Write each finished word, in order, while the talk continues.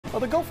Well,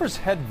 the Gophers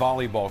head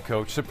volleyball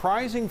coach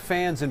surprising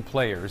fans and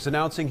players,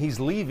 announcing he's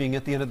leaving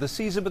at the end of the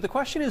season. But the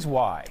question is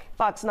why?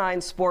 Fox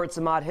 9 Sports'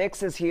 Ahmad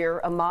Hicks is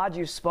here. Ahmad,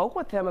 you spoke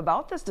with him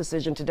about this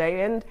decision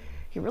today, and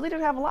he really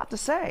didn't have a lot to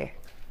say.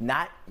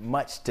 Not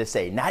much to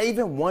say. Not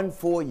even one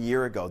full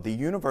year ago, the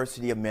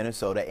University of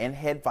Minnesota and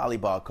head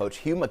volleyball coach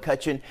Hugh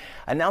McCutcheon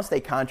announced a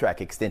contract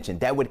extension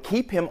that would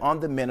keep him on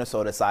the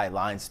Minnesota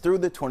sidelines through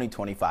the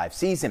 2025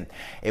 season.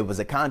 It was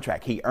a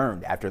contract he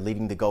earned after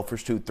leading the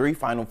Gophers to 3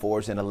 Final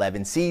Fours in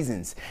 11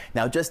 seasons.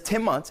 Now, just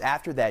 10 months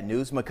after that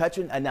news,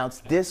 McCutcheon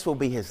announced this will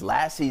be his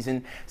last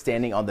season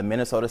standing on the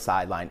Minnesota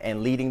sideline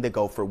and leading the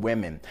Gopher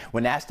women.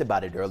 When asked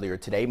about it earlier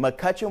today,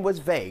 McCutcheon was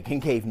vague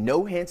and gave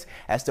no hints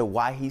as to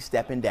why he's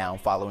stepping down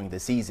following the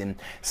season.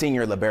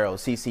 Senior libero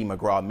CeCe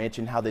McGraw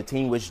mentioned how the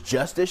team was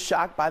just as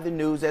shocked by the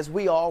news as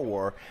we all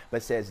were,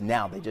 but says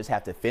now they just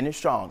have to finish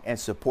strong and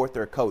support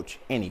their coach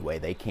any way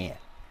they can.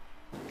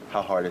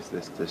 How hard is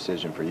this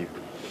decision for you?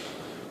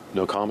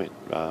 No comment.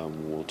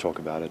 We'll talk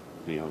about it,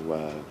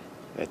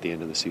 at the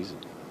end of the season.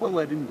 What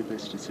led into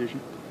this decision?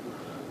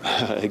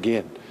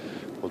 Again,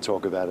 we'll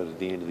talk about it at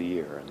the end of the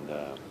year. And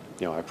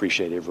I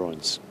appreciate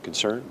everyone's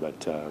concern,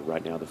 but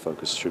right now the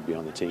focus should be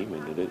on the team,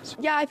 and it is.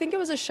 Yeah, I think it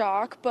was a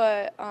shock,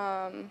 but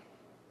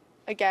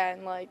again,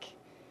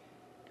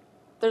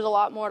 there's a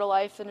lot more to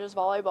life than just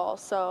volleyball.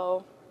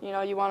 So,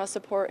 you want to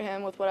support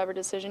him with whatever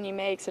decision he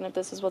makes, and if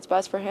this is what's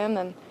best for him,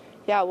 then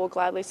yeah, we'll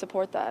gladly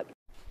support that.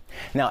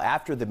 Now,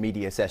 after the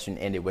media session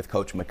ended with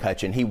Coach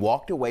McCutcheon, he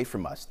walked away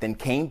from us, then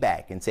came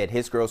back and said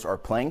his girls are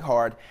playing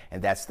hard and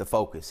that's the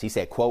focus. He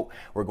said, quote,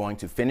 "We're going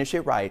to finish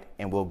it right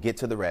and we'll get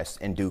to the rest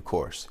in due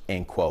course,"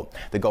 end quote.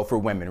 The Gopher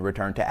women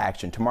return to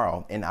action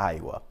tomorrow in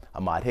Iowa.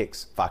 Ahmad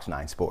Hicks, Fox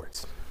 9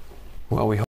 Sports. Well, we hope